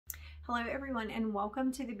Hello everyone and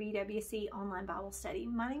welcome to the BWC Online Bible Study.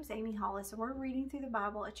 My name is Amy Hollis and we're reading through the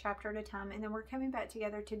Bible a chapter at a time, and then we're coming back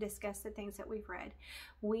together to discuss the things that we've read.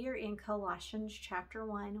 We are in Colossians chapter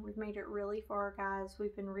 1. We've made it really far, guys.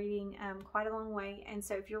 We've been reading quite a long way, and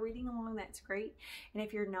so if you're reading along, that's great. And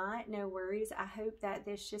if you're not, no worries. I hope that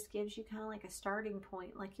this just gives you kind of like a starting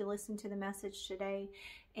point, like you listen to the message today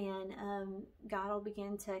and God will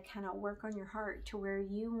begin to kind of work on your heart to where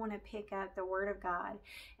you want to pick up the Word of God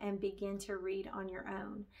and begin to read on your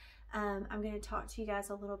own. I'm going to talk to you guys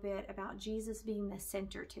a little bit about Jesus being the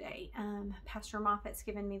center today. Pastor Moffat's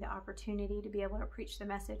given me the opportunity to be able to preach the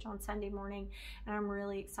message on Sunday morning, and I'm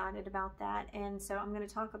really excited about that. And so I'm going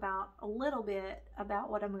to talk about a little bit about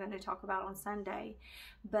what I'm going to talk about on Sunday,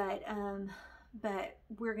 but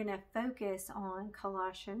we're going to focus on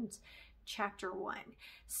Colossians chapter 1.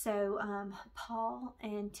 So Paul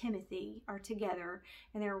and Timothy are together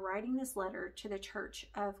and they're writing this letter to the church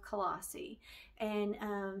of Colossae, and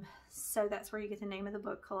so that's where you get the name of the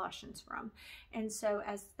book Colossians from. And so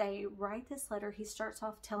as they write this letter, he starts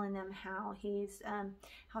off telling them how he's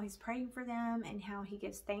praying for them and how he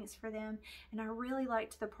gives thanks for them. And I really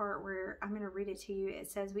liked the part where I'm going to read it to you.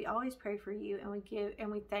 It says, "We always pray for you, and we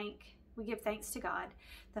give thanks to God,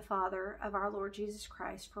 the Father of our Lord Jesus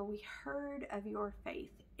Christ, for we heard of your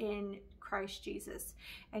faith in Christ Jesus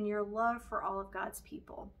and your love for all of God's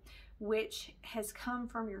people, which has come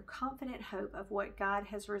from your confident hope of what God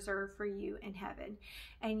has reserved for you in heaven.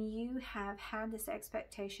 And you have had this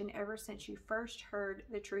expectation ever since you first heard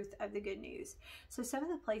the truth of the good news." So some of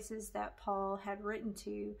the places that Paul had written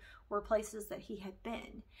to were places that he had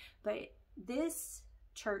been, but this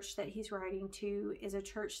church that he's writing to is a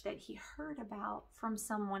church that he heard about from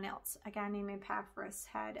someone else. A guy named Epaphras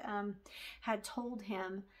had told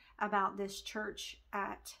him about this church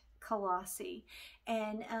at Colossae.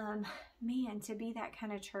 And man, to be that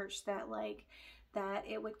kind of church that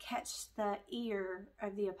it would catch the ear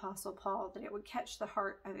of the Apostle Paul, that it would catch the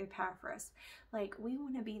heart of Epaphras. Like, we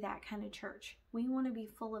want to be that kind of church. We want to be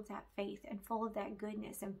full of that faith and full of that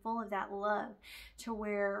goodness and full of that love, to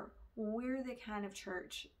where we're the kind of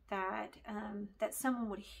church that that someone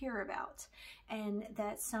would hear about, and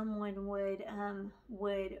that someone would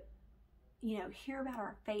hear about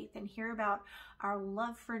our faith and hear about our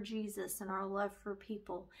love for Jesus and our love for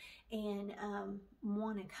people, and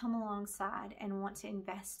want to come alongside and want to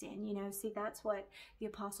invest in. See, that's what the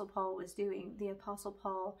Apostle Paul was doing. The Apostle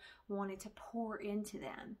Paul wanted to pour into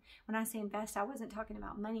them. When I say invest, I wasn't talking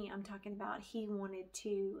about money. I'm talking about he wanted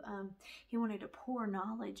to pour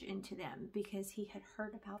knowledge into them because he had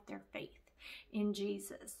heard about their faith in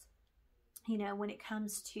Jesus. When it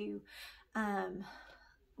comes to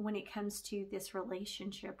this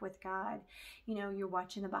relationship with God, you're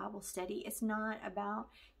watching the Bible study. It's not about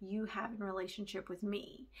you having a relationship with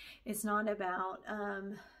me. It's not about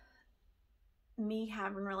me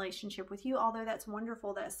having a relationship with you, although that's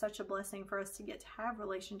wonderful. That's such a blessing for us to get to have a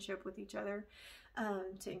relationship with each other,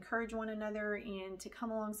 to encourage one another and to come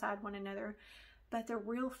alongside one another. But the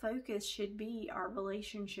real focus should be our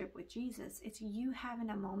relationship with Jesus. It's you having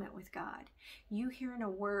a moment with God, you hearing a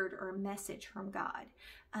word or a message from God,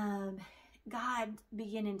 God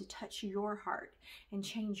beginning to touch your heart and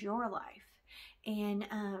change your life. And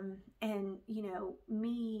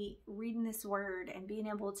me reading this word and being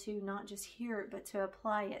able to not just hear it, but to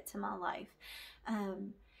apply it to my life.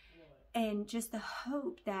 And just the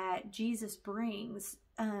hope that Jesus brings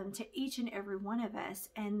to each and every one of us,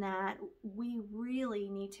 and that we really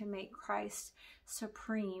need to make Christ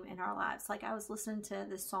supreme in our lives. Like, I was listening to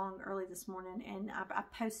this song early this morning, and I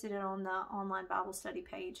posted it on the online Bible study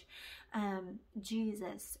page.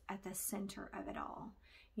 Jesus at the center of it all.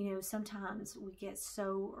 Sometimes we get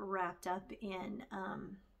so wrapped up in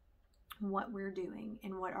what we're doing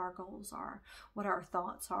and what our goals are, what our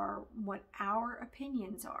thoughts are, what our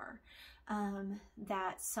opinions are,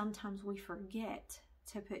 that sometimes we forget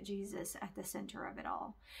to put Jesus at the center of it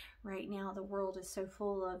all. Right now, the world is so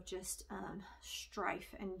full of just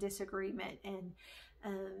strife and disagreement, and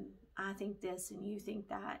I think this and you think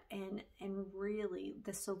that, and really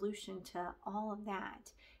the solution to all of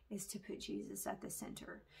that is to put Jesus at the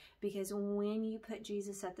center. Because when you put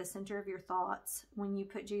Jesus at the center of your thoughts, when you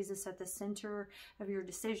put Jesus at the center of your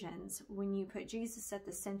decisions, when you put Jesus at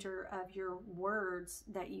the center of your words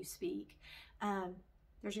that you speak,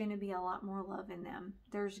 there's going to be a lot more love in them.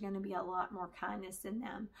 There's going to be a lot more kindness in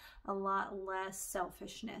them, a lot less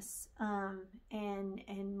selfishness,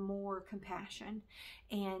 and more compassion.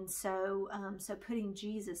 And so putting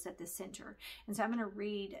Jesus at the center. And so I'm going to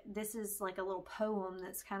read, this is like a little poem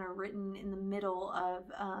that's kind of written in the middle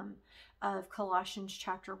of Colossians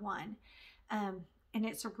chapter 1. And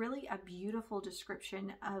it's really a beautiful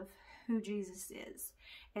description of who Jesus is.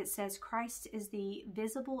 It says, Christ is the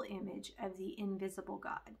visible image of the invisible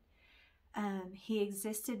God. He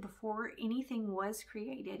existed before anything was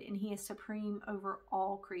created, and he is supreme over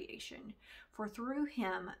all creation. For through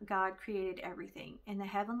him, God created everything in the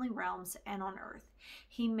heavenly realms and on earth.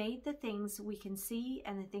 He made the things we can see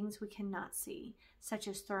and the things we cannot see, such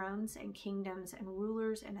as thrones and kingdoms and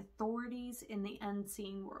rulers and authorities in the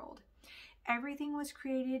unseen world. Everything was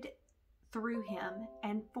created through him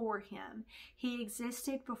and for him. He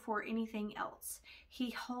existed before anything else.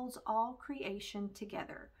 He holds all creation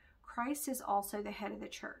together. Christ is also the head of the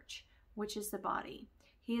church, which is the body.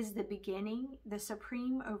 He is the beginning, the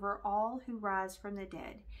supreme over all who rise from the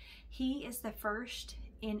dead. He is the first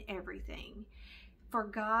in everything. For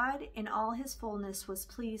God in all his fullness was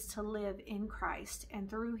pleased to live in Christ, and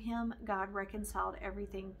through him God reconciled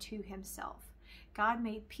everything to himself. God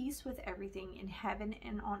made peace with everything in heaven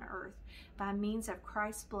and on earth by means of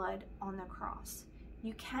Christ's blood on the cross.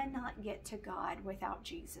 You cannot get to God without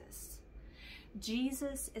Jesus.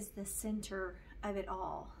 Jesus is the center of it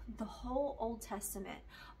all. The whole Old Testament,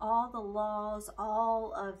 all the laws,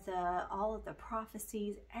 all of the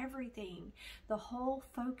prophecies, everything, the whole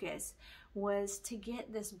focus was to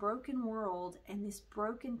get this broken world and this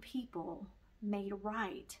broken people made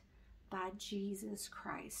right by Jesus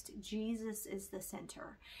Christ. Jesus is the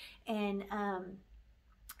center. And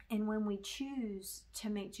when we choose to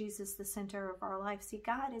make Jesus the center of our life, see,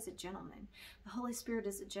 God is a gentleman. The Holy Spirit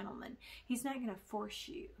is a gentleman. He's not going to force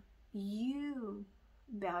you. You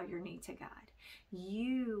bow your knee to God.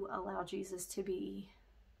 You allow Jesus to be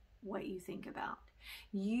what you think about.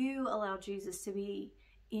 You allow Jesus to be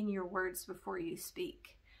in your words before you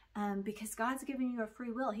speak. Because God's given you a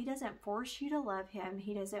free will. He doesn't force you to love him.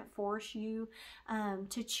 He doesn't force you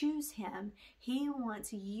to choose him. He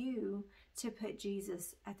wants you to put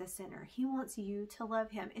Jesus at the center. He wants you to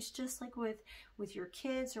love him. It's just like with your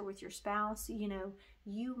kids or with your spouse. You know,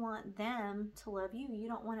 you want them to love you. You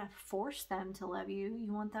don't want to force them to love you.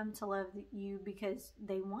 You want them to love you because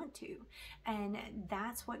they want to. And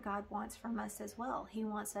that's what God wants from us as well. He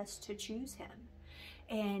wants us to choose him.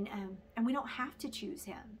 And we don't have to choose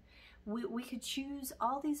him. We could choose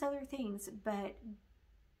all these other things, but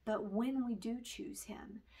when we do choose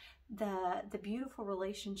him, the beautiful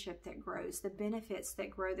relationship that grows, the benefits that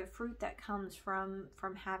grow, the fruit that comes from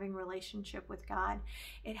having relationship with God,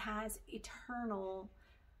 it has eternal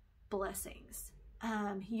blessings.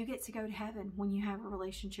 You get to go to heaven when you have a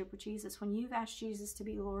relationship with Jesus. When you've asked Jesus to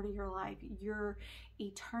be Lord of your life, your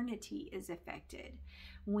eternity is affected.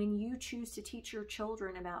 When you choose to teach your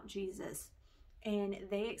children about Jesus and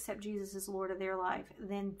they accept Jesus as Lord of their life,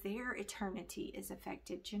 then their eternity is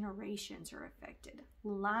affected. Generations are affected.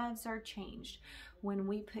 Lives are changed when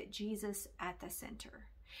we put Jesus at the center.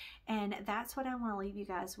 And that's what I want to leave you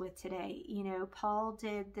guys with today. You know, Paul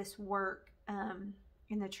did this work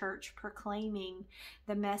in the church proclaiming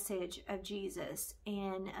the message of Jesus.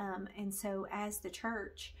 And so as the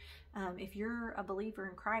church, if you're a believer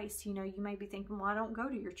in Christ, you know, you may be thinking, well, I don't go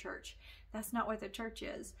to your church. That's not what the church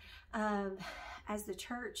is. As the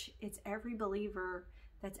church, it's every believer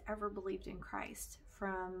that's ever believed in Christ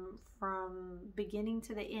from beginning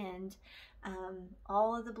to the end.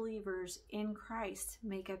 All of the believers in Christ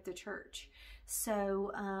make up the church.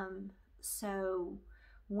 So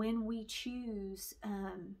when we choose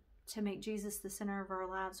to make Jesus the center of our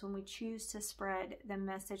lives, when we choose to spread the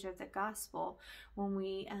message of the gospel, when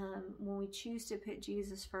we choose to put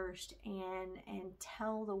Jesus first and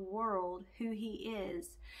tell the world who he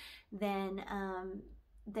is, then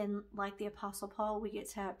like the Apostle Paul, we get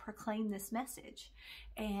to proclaim this message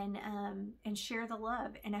and share the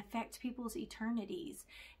love and affect people's eternities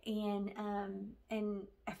and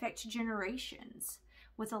affect generations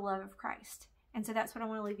with the love of Christ. And so that's what I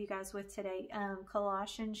want to leave you guys with today.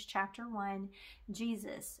 Colossians chapter 1,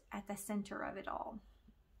 Jesus at the center of it all.